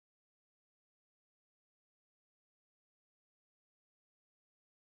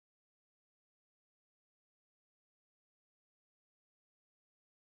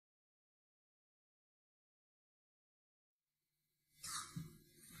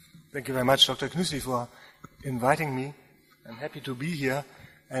Thank you very much, Dr. Knüssli, for inviting me. I'm happy to be here,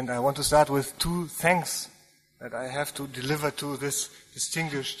 and I want to start with two thanks that I have to deliver to this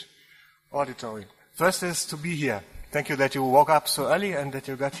distinguished auditory. First is to be here. Thank you that you woke up so early and that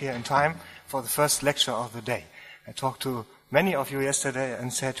you got here in time for the first lecture of the day. I talked to many of you yesterday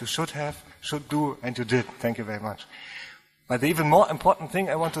and said you should do, and you did. Thank you very much. But the even more important thing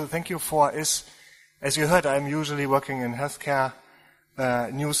I want to thank you for is, as you heard, I'm usually working in healthcare,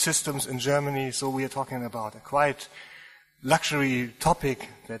 new systems in Germany, so we are talking about a quite luxury topic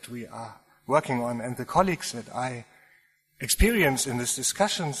that we are working on. And the colleagues that I experience in these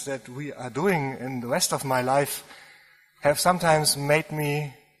discussions that we are doing in the rest of my life have sometimes made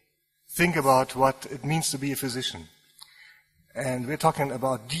me think about what it means to be a physician. And we're talking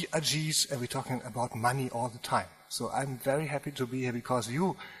about DRGs and we're talking about money all the time. So I'm very happy to be here because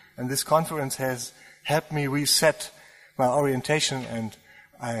you and this conference has helped me reset my orientation, and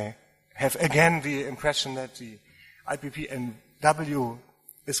I have again the impression that the IPPNW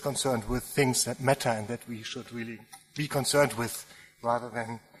is concerned with things that matter and that we should really be concerned with rather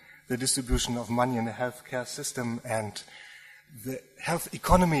than the distribution of money in the healthcare system and the health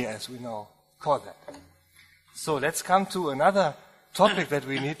economy, as we now call that. So let's come to another topic that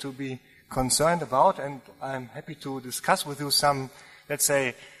we need to be concerned about, and I'm happy to discuss with you some, let's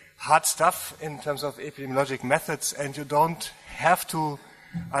say, hard stuff in terms of epidemiologic methods, and you don't have to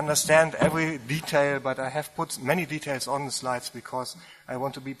understand every detail, but I have put many details on the slides because I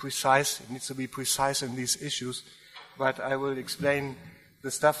want to be precise. It needs to be precise in these issues, but I will explain the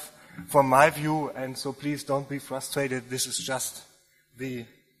stuff from my view, and so please don't be frustrated. This is just the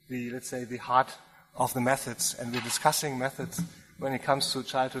let's say, the heart of the methods, and we're discussing methods when it comes to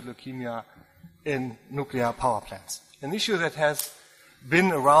childhood leukemia in nuclear power plants. An issue that has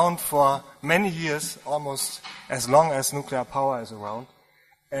been around for many years, almost as long as nuclear power is around.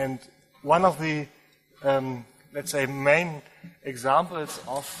 And one of the, let's say, main examples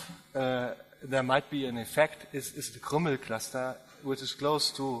of there might be an effect is the Krümmel cluster, which is close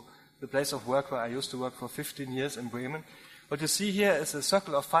to the place of work where I used to work for 15 years in Bremen. What you see here is a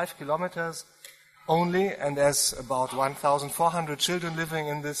circle of 5 kilometers only, and there's about 1,400 children living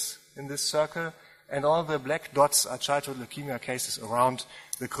in this circle. And all the black dots are childhood leukemia cases around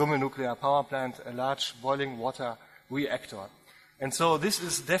the Krümmel nuclear power plant, a large boiling water reactor. And so this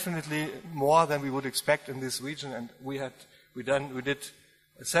is definitely more than we would expect in this region, and we did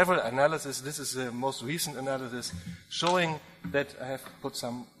several analyses. This is the most recent analysis showing that, I have put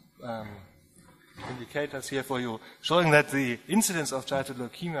some indicators here for you, showing that the incidence of childhood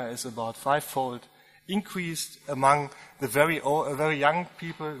leukemia is about 5-fold increased among the very young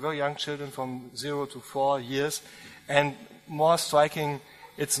people, very young children from 0 to 4 years. And more striking,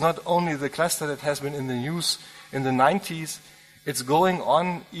 it's not only the cluster that has been in the news in the 90s, it's going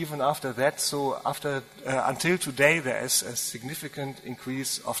on even after that. So until today, there is a significant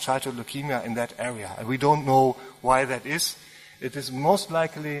increase of childhood leukemia in that area. And we don't know why that is. It is most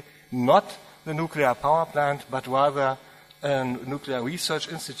likely not the nuclear power plant, but rather a nuclear research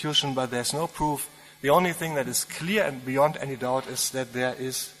institution, but there's no proof. The only thing that is clear and beyond any doubt is that there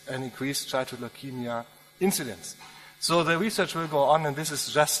is an increased childhood leukemia incidence. So the research will go on, and this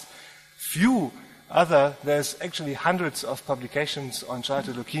is just there's actually hundreds of publications on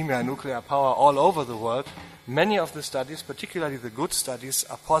childhood leukemia and nuclear power all over the world. Many of the studies, particularly the good studies,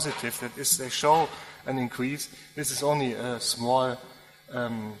 are positive. That is, they show an increase. This is only a small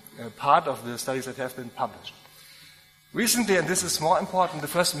part of the studies that have been published. Recently, and this is more important, the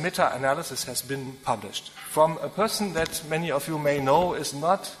first meta-analysis has been published from a person that many of you may know is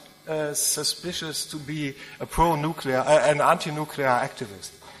not suspicious to be a an anti-nuclear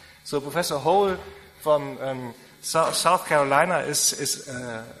activist. So Professor Hole from South Carolina is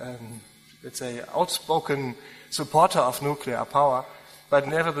let's say, outspoken supporter of nuclear power, but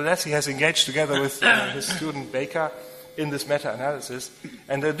nevertheless he has engaged together with his student Baker in this meta-analysis,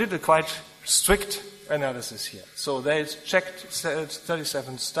 and they did a quite strict analysis here. So they checked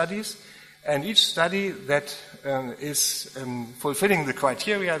 37 studies, and each study that is fulfilling the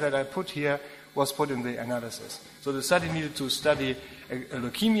criteria that I put here was put in the analysis. So the study needed to study a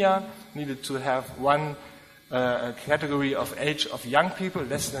leukemia, needed to have one category of age of young people,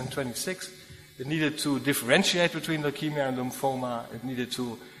 less than 26. It needed to differentiate between leukemia and lymphoma. It needed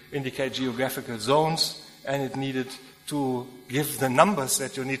to indicate geographical zones, and it needed to give the numbers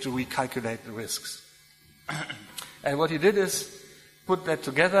that you need to recalculate the risks. And what he did is put that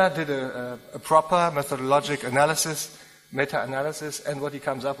together, did a proper methodologic analysis, meta-analysis, and what he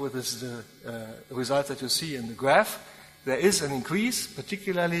comes up with is the results that you see in the graph. There is an increase,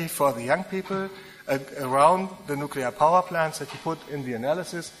 particularly for the young people, around the nuclear power plants that he put in the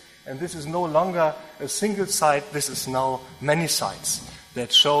analysis. And this is no longer a single site, this is now many sites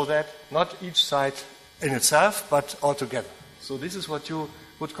that show that, not each site in itself, but altogether. So this is what you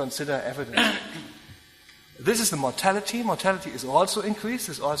would consider evidence. This is the mortality. Mortality is also increased,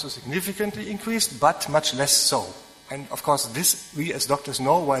 is also significantly increased, but much less so. And of course, this we as doctors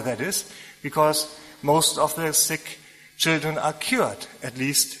know why that is, because most of the sick children are cured, at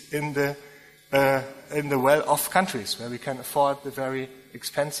least in the well-off countries where we can afford the very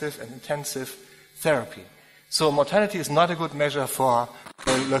expensive and intensive therapy. So mortality is not a good measure for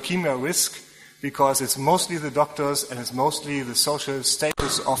leukemia risk, because it's mostly the doctors and it's mostly the social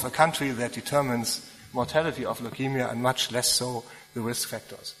status of a country that determines mortality of leukemia, and much less so the risk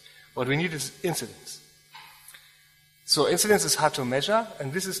factors. What we need is incidence. So incidence is hard to measure,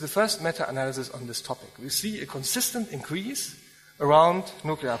 and this is the first meta-analysis on this topic. We see a consistent increase around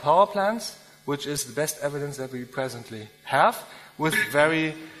nuclear power plants, which is the best evidence that we presently have, with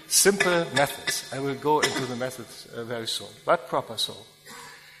very simple methods. I will go into the methods very soon, but proper so.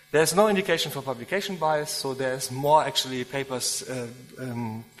 There's no indication for publication bias, so there's more actually papers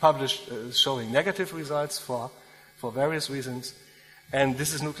published showing negative results for various reasons, and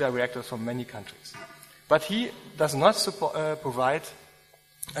this is nuclear reactors from many countries. But he does not provide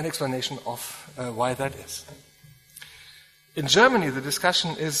an explanation of why that is. In Germany, the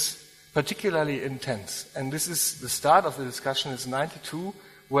discussion is particularly intense, and this is the start of the discussion is 92,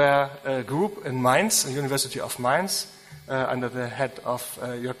 where a group in Mainz, the University of Mainz, under the head of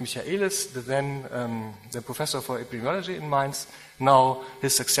Jörg Michaelis, the professor for epidemiology in Mainz. Now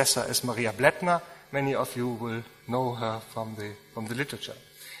his successor is Maria Blättner. Many of you will know her from the literature.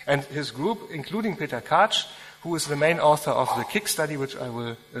 And his group, including Peter Katsch, who is the main author of the KIC study, which I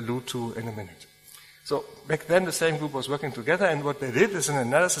will allude to in a minute. So back then the same group was working together, and what they did is an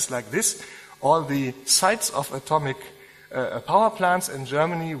analysis like this. All the sites of atomic power plants in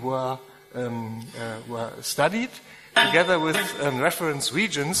Germany were studied, together with reference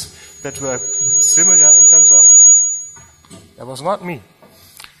regions that were similar in terms of, that was not me,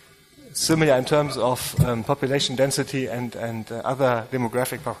 similar in terms of population density and other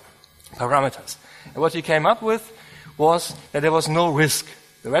demographic parameters. And what he came up with was that there was no risk.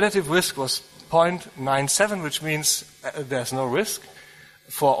 The relative risk was 0.97, which means there's no risk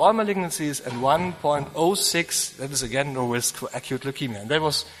for all malignancies, and 1.06, that is again no risk for acute leukemia. And that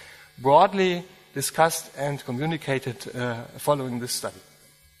was broadly discussed and communicated following this study.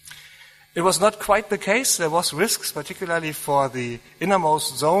 It was not quite the case. There was risks, particularly for the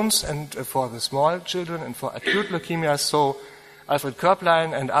innermost zones and for the small children and for acute leukemia. So Alfred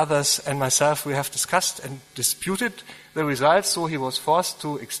Körblein and others and myself, we have discussed and disputed the results. So he was forced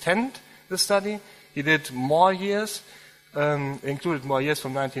to extend the study. He did more years, included more years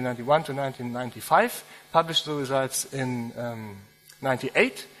from 1991 to 1995, published the results in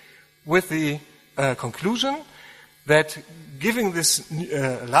 98 with the conclusion that giving this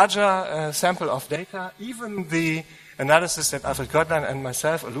larger sample of data, even the analysis that Alfred Körblein and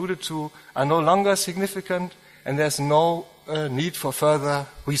myself alluded to are no longer significant, and there's no need for further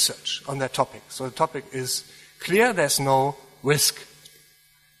research on that topic. So the topic is clear, there's no risk.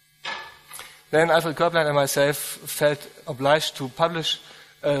 Then Alfred Körblein and myself felt obliged to publish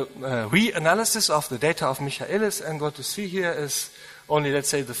a reanalysis of the data of Michaelis, and what you see here is only, let's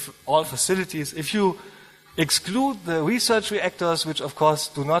say, all facilities. If you exclude the research reactors, which of course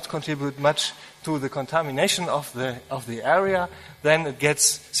do not contribute much to the contamination of the area, then it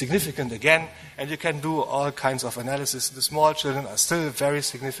gets significant again, and you can do all kinds of analysis. The small children are still very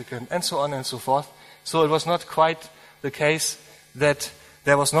significant, and so on and so forth. So it was not quite the case that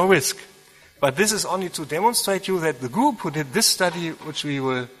there was no risk. But this is only to demonstrate you that the group who did this study, which we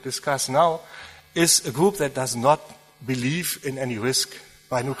will discuss now, is a group that does not believe in any risk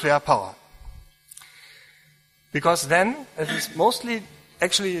by nuclear power. Because then, it is mostly,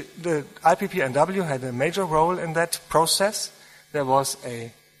 actually, the IPPNW had a major role in that process. There was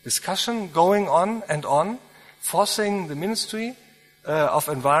a discussion going on and on, forcing the Ministry of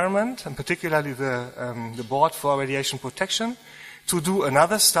Environment, and particularly the Board for Radiation Protection, to do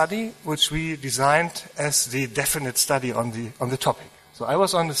another study, which we designed as the definite study on the topic. So I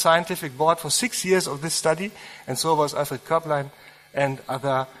was on the scientific board for 6 years of this study, and so was Alfred Körblein and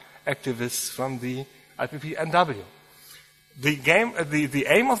other activists from the IPPNW. The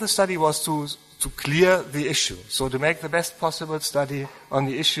aim of the study was to clear the issue, so to make the best possible study on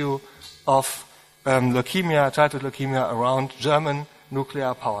the issue of leukemia, childhood leukemia around German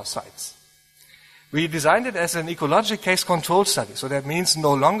nuclear power sites. We designed it as an ecologic case control study, so that means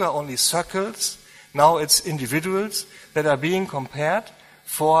no longer only circles, now it's individuals that are being compared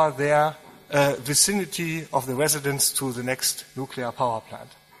for their vicinity of the residents to the next nuclear power plant.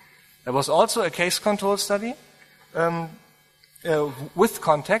 There was also a case control study with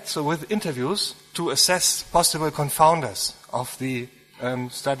contact, so with interviews, to assess possible confounders of the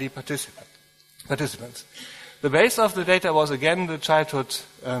study participants. The base of the data was again the childhood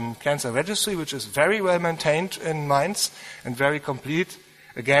cancer registry, which is very well maintained in Mainz and very complete,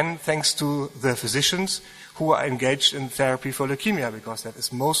 again thanks to the physicians who are engaged in therapy for leukemia, because that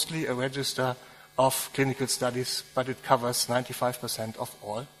is mostly a register of clinical studies, but it covers 95% of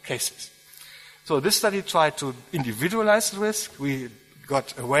all cases. So this study tried to individualize the risk. We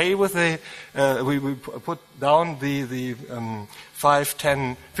got away with we put down the 5,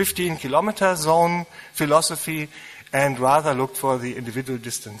 10, 15 kilometer zone philosophy and rather looked for the individual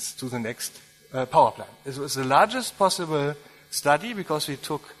distance to the next power plant. It was the largest possible study because we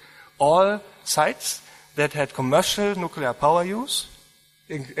took all sites that had commercial nuclear power use,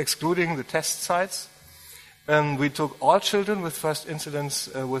 excluding the test sites. We took all children with first incidence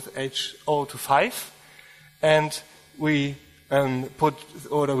with age 0 to 5, and we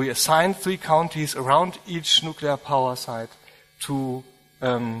assigned 3 counties around each nuclear power site to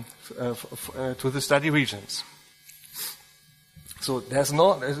the study regions. So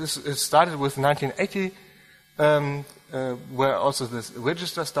it started with 1980, where also this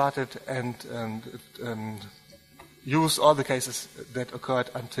register started and used all the cases that occurred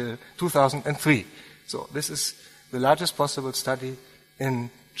until 2003. So this is the largest possible study in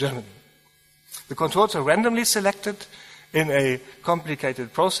Germany. The controls are randomly selected in a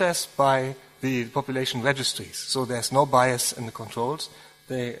complicated process by the population registries. So there's no bias in the controls.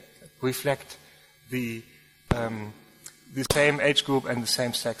 They reflect the same age group and the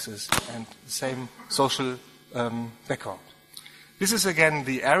same sexes and the same social background. This is again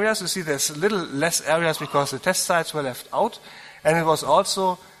the areas. You see there's a little less areas because the test sites were left out, and it was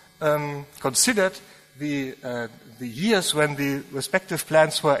also considered the years when the respective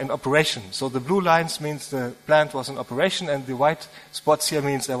plants were in operation. So the blue lines means the plant was in operation, and the white spots here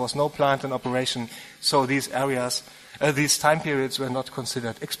means there was no plant in operation. So these areas, these time periods were not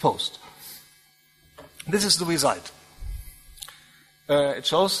considered exposed. This is the result. It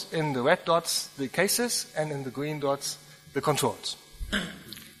shows in the red dots the cases and in the green dots the controls.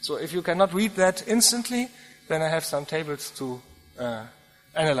 So if you cannot read that instantly, then I have some tables to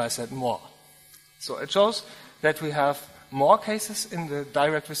analyze that more. So it shows that we have more cases in the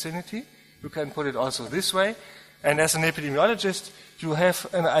direct vicinity. You can put it also this way. And as an epidemiologist, you have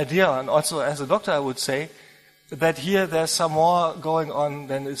an idea, and also as a doctor I would say, that here there's some more going on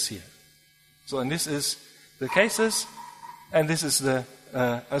than is here. So, and this is the cases, and this is the,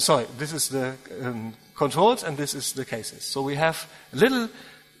 this is the controls, and this is the cases. So we have a little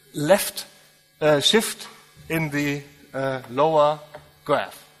left shift in the lower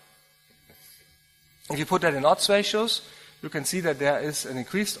graph. If you put that in odds ratios, you can see that there is an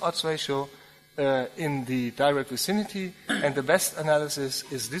increased odds ratio in the direct vicinity, and the best analysis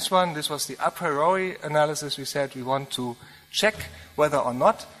is this one. This was the a priori analysis. We said we want to check whether or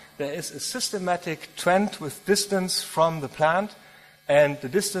not there is a systematic trend with distance from the plant, and the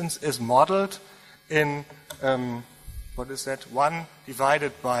distance is modeled in, 1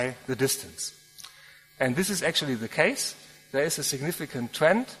 divided by the distance. And this is actually the case. There is a significant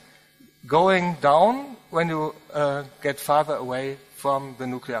trend going down when you get farther away from the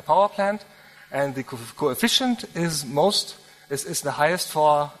nuclear power plant, and the coefficient is the highest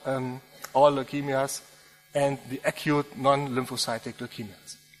for all leukemias and the acute non-lymphocytic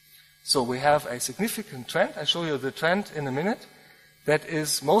leukemias. So we have a significant trend. I'll show you the trend in a minute. That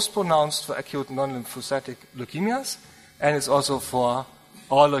is most pronounced for acute non-lymphocytic leukemias, and it's also for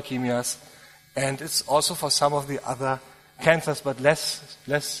all leukemias, and it's also for some of the other cancers, but less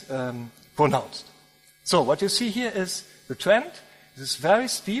pronounced. So what you see here is the trend. It is very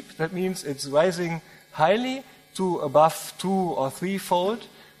steep. That means it's rising highly to above 2 or 3-fold.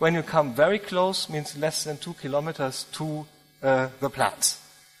 When you come very close, means less than 2 kilometers to the plants.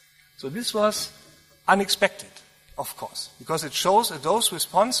 So this was unexpected, of course, because it shows a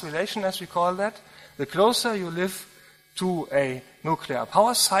dose-response relation, as we call that. The closer you live to a nuclear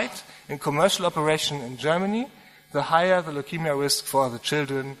power site in commercial operation in Germany, the higher the leukemia risk for the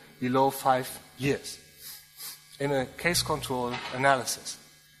children below 5 years in a case control analysis.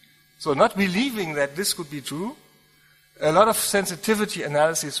 So not believing that this could be true, a lot of sensitivity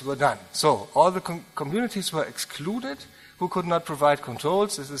analyses were done. So all the communities were excluded who could not provide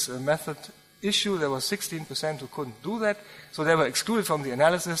controls. This is a method issue. There was 16% who couldn't do that. So they were excluded from the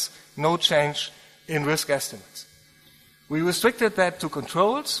analysis. No change in risk estimates. We restricted that to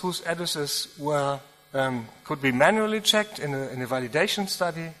controls whose addresses were could be manually checked in a validation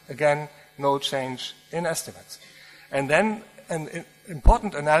study. Again, no change in estimates. And then an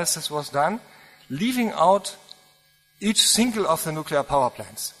important analysis was done, leaving out each single of the nuclear power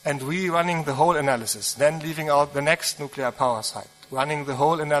plants and rerunning the whole analysis, then leaving out the next nuclear power site, running the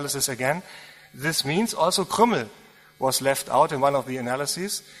whole analysis again. This means also Krümmel was left out in one of the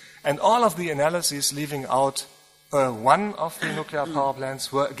analyses, and all of the analyses leaving out one of the nuclear power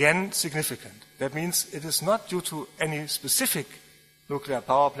plants were again significant. That means it is not due to any specific nuclear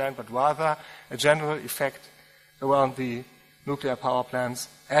power plant, but rather a general effect around the nuclear power plants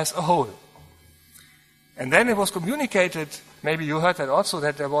as a whole. And then it was communicated, maybe you heard that also,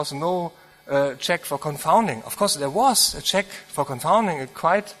 that there was no check for confounding. Of course, there was a check for confounding, a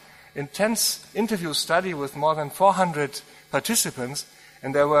quite intense interview study with more than 400 participants,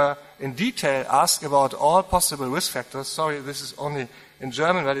 and they were in detail asked about all possible risk factors. Sorry, this is only in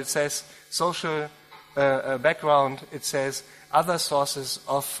German, but it says social background, it says other sources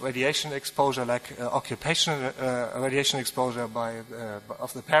of radiation exposure, like occupational radiation exposure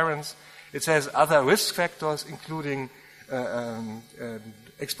of the parents. It says other risk factors, including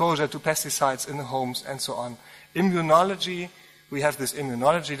exposure to pesticides in the homes and so on. Immunology, we have this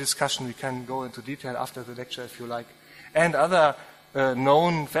immunology discussion. We can go into detail after the lecture if you like. And other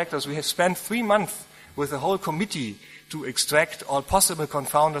known factors. We have spent 3 months with a whole committee to extract all possible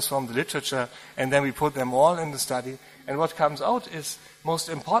confounders from the literature, and then we put them all in the study. And what comes out is, most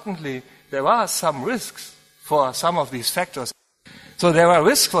importantly, there are some risks for some of these factors. So there are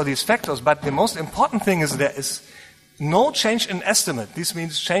risks for these factors, but the most important thing is there is no change in estimate. This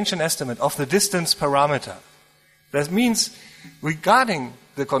means change in estimate of the distance parameter. That means regarding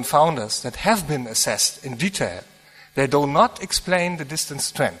the confounders that have been assessed in detail, they do not explain the distance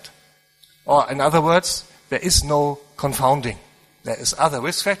trend. Or in other words, there is no confounding. There is other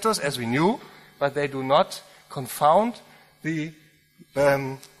risk factors, as we knew, but they do not confound the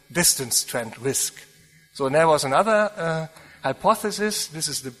distance trend risk. So there was another hypothesis. This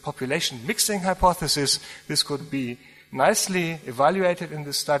is the population mixing hypothesis. This could be nicely evaluated in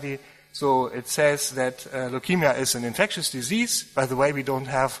this study. So it says that leukemia is an infectious disease. By the way, we don't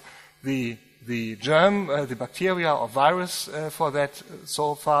have the germ, the bacteria or virus for that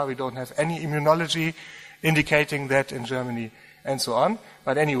so far. We don't have any immunology indicating that in Germany and so on.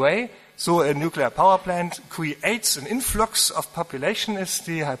 But anyway, so a nuclear power plant creates an influx of population is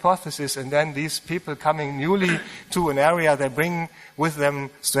the hypothesis, and then these people coming newly to an area, they bring with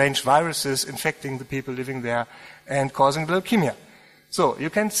them strange viruses infecting the people living there and causing leukemia. So you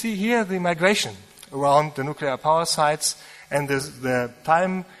can see here the migration around the nuclear power sites and the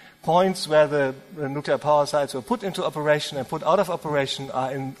time points where the nuclear power sites were put into operation and put out of operation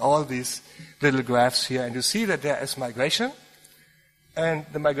are in all these little graphs here. And you see that there is migration, and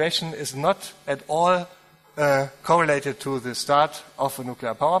the migration is not at all correlated to the start of a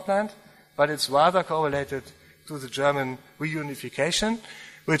nuclear power plant, but it's rather correlated to the German reunification,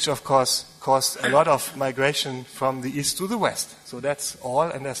 which of course caused a lot of migration from the east to the west. So that's all,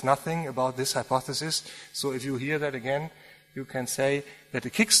 and there's nothing about this hypothesis. So if you hear that again, you can say that the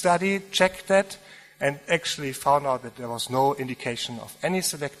KIC study checked that and actually found out that there was no indication of any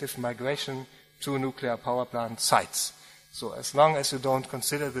selective migration to nuclear power plant sites. So as long as you don't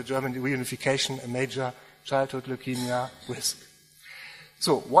consider the German reunification a major childhood leukemia risk.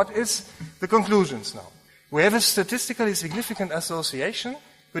 So what is the conclusions now? We have a statistically significant association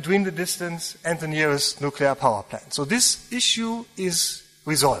between the distance and the nearest nuclear power plant. So this issue is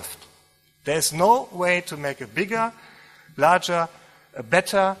resolved. There is no way to make a bigger, larger, a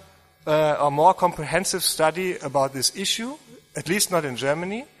better, or more comprehensive study about this issue, at least not in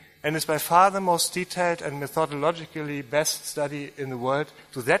Germany, and is by far the most detailed and methodologically best study in the world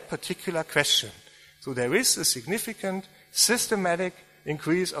to that particular question. So there is a significant, systematic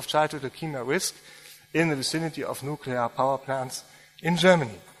increase of childhood leukemia risk in the vicinity of nuclear power plants in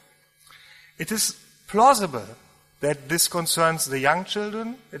Germany. It is plausible that this concerns the young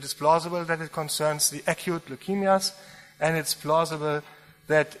children. It is plausible that it concerns the acute leukemias, and it's plausible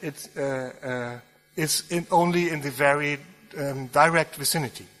that it is only in the very direct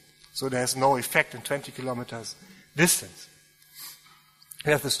vicinity. So there's no effect in 20 kilometers distance.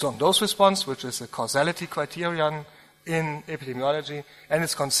 We have the strong dose response, which is a causality criterion in epidemiology, and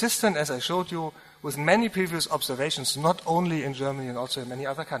it's consistent, as I showed you, with many previous observations, not only in Germany and also in many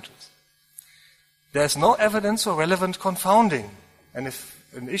other countries. There's no evidence for relevant confounding, and if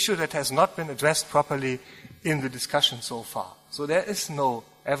an issue that has not been addressed properly in the discussion so far. So there is no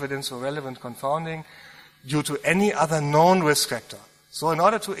evidence for relevant confounding due to any other known risk factor. So in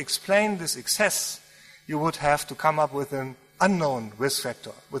order to explain this excess, you would have to come up with an unknown risk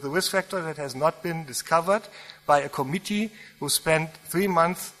factor, with a risk factor that has not been discovered by a committee who spent 3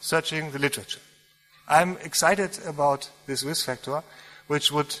 months searching the literature. I'm excited about this risk factor,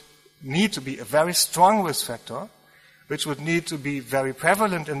 which would need to be a very strong risk factor, which would need to be very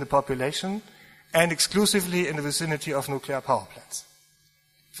prevalent in the population and exclusively in the vicinity of nuclear power plants.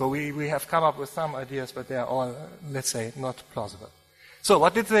 So we have come up with some ideas, but they are all, let's say, not plausible. So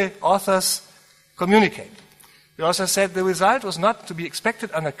what did the authors communicate? The authors said the result was not to be expected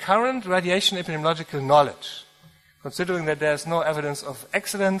under current radiation epidemiological knowledge. Considering that there is no evidence of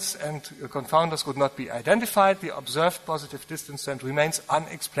accidents and confounders could not be identified, the observed positive distance trend remains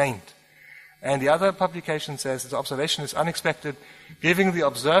unexplained. And the other publication says the observation is unexpected. Given the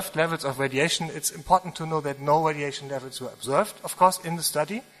observed levels of radiation, it's important to know that no radiation levels were observed, of course, in the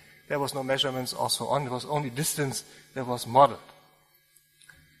study. There was no measurements also on. It was only distance that was modeled.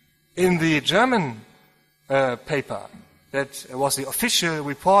 In the German paper, that was the official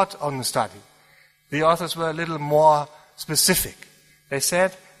report on the study, the authors were a little more specific. They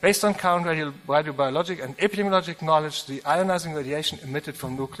said, based on current radiobiologic and epidemiologic knowledge, the ionizing radiation emitted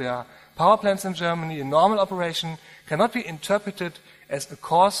from nuclear power plants in Germany in normal operation cannot be interpreted as a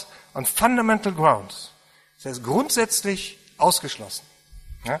cause on fundamental grounds. It says, grundsätzlich ausgeschlossen.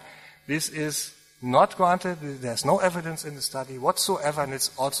 Yeah? This is not granted. There's no evidence in the study whatsoever, and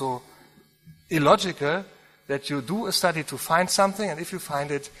it's also illogical that you do a study to find something, and if you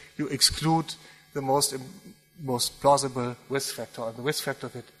find it, you exclude the most plausible risk factor, or the risk factor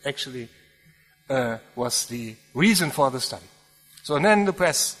that actually was the reason for the study. So and then the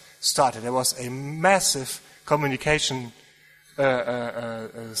press started. There was a massive communication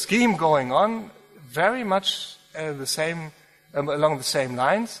scheme going on, very much the same along the same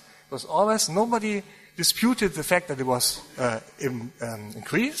lines. It was always, nobody disputed the fact that it was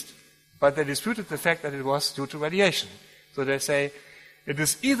increased, but they disputed the fact that it was due to radiation. So they say, it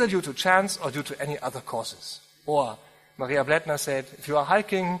is either due to chance or due to any other causes. Or Maria Blättner said, if you are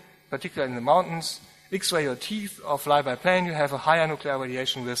hiking, particularly in the mountains, X-ray your teeth or fly by plane, you have a higher nuclear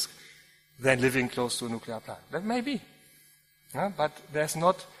radiation risk than living close to a nuclear plant. That may be. Yeah, but there's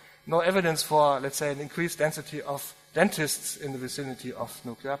no evidence for, let's say, an increased density of dentists in the vicinity of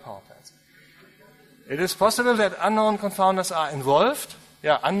nuclear power plants. It is possible that unknown confounders are involved.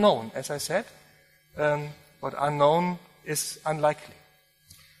 Yeah, unknown, as I said. But unknown is unlikely.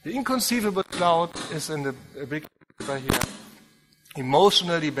 The inconceivable cloud is in the big paper here.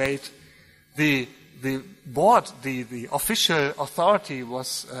 Emotional debate. The board, the official authority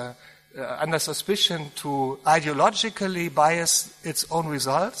was under suspicion to ideologically bias its own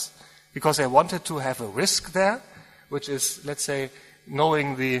results because they wanted to have a risk there, which is, let's say,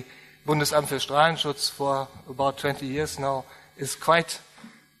 knowing the Bundesamt für Strahlenschutz for about 20 years now is quite,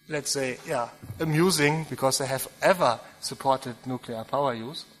 let's say, amusing because they have ever supported nuclear power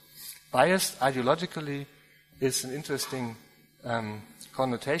use. Biased ideologically is an interesting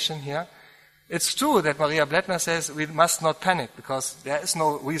connotation here. It's true that Maria Blättner says we must not panic because there is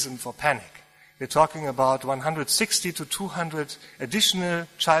no reason for panic. We're talking about 160 to 200 additional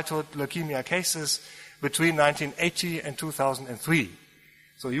childhood leukemia cases between 1980 and 2003.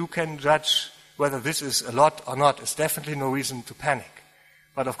 So you can judge whether this is a lot or not. It's definitely no reason to panic.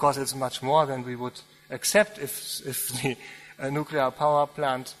 But of course it's much more than we would accept if the nuclear power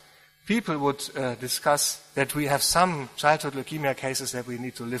plant people would discuss that we have some childhood leukemia cases that we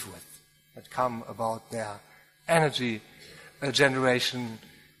need to live with, that come about their energy generation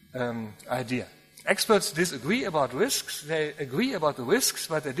idea. Experts disagree about risks. They agree about the risks,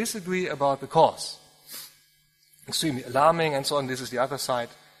 but they disagree about the cause. Extremely alarming and so on. This is the other side,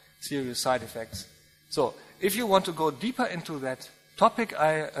 serious side effects. So if you want to go deeper into that topic,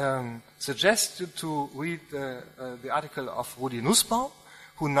 I suggest you to read the article of Rudi Nussbaum,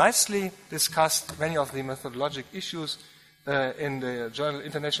 who nicely discussed many of the methodologic issues in the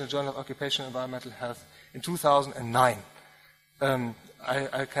International Journal of Occupational and Environmental Health in 2009.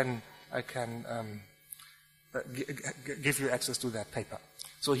 I can give you access to that paper.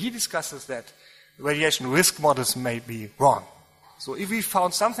 So he discusses that radiation risk models may be wrong. So if we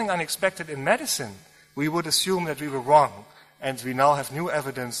found something unexpected in medicine, we would assume that we were wrong, and we now have new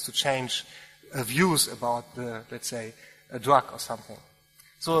evidence to change views about the, let's say, a drug or something.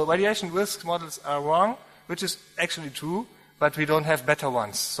 So radiation risk models are wrong, which is actually true, but we don't have better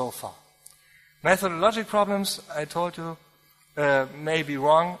ones so far. Methodologic problems, I told you, may be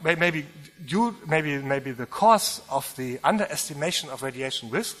wrong, maybe the cause of the underestimation of radiation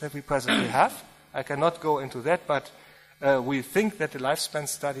risk that we presently have. I cannot go into that, but we think that the lifespan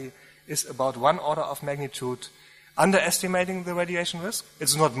study is about 1 order of magnitude underestimating the radiation risk.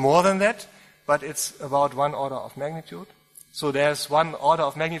 It's not more than that, but it's about 1 order of magnitude. So there's one order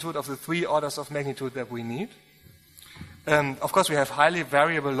of magnitude of the 3 orders of magnitude that we need. Of course, we have highly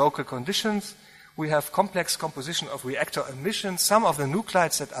variable local conditions. We have complex composition of reactor emissions. Some of the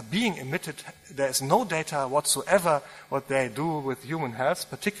nuclides that are being emitted, there is no data whatsoever what they do with human health,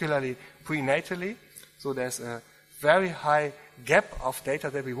 particularly prenatally. So there's a very high gap of data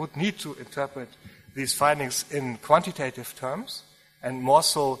that we would need to interpret these findings in quantitative terms, and more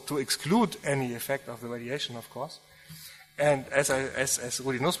so to exclude any effect of the radiation, of course. And as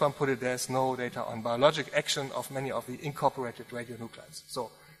Rudi Nussbaum put it, there's no data on biologic action of many of the incorporated radionuclides.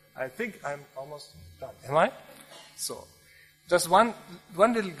 So I think I'm almost done. Am I? So just one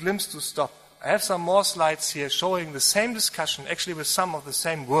little glimpse to stop. I have some more slides here showing the same discussion, actually with some of the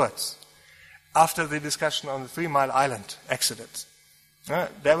same words, after the discussion on the 3 Mile Island accident.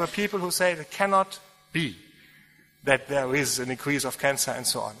 There were people who say it cannot be that there is an increase of cancer and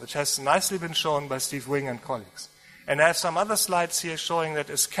so on, which has nicely been shown by Steve Wing and colleagues. And I have some other slides here showing that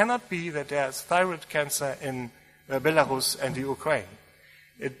it cannot be that there is thyroid cancer in Belarus and the Ukraine.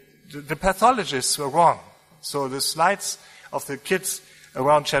 The pathologists were wrong. So the slides of the kids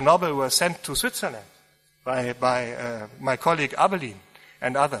around Chernobyl were sent to Switzerland by my colleague Abelin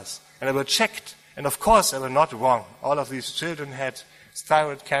and others. And they were checked. And of course they were not wrong. All of these children had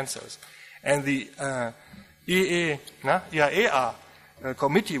thyroid cancers. And the IAEA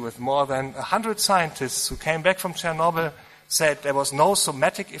committee with more than 100 scientists who came back from Chernobyl said there was no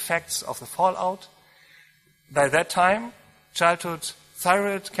somatic effects of the fallout. By that time, childhood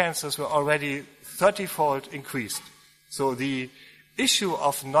thyroid cancers were already 30-fold increased. So the issue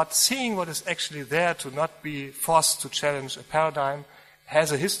of not seeing what is actually there, to not be forced to challenge a paradigm,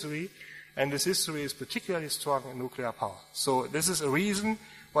 has a history, and this history is particularly strong in nuclear power. So this is a reason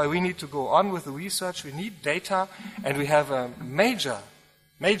why we need to go on with the research. We need data, and we have a major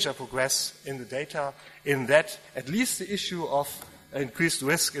progress in the data in that at least the issue of increased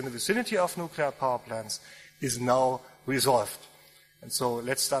risk in the vicinity of nuclear power plants is now resolved. And so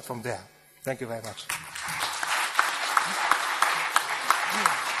let's start from there. Thank you very much.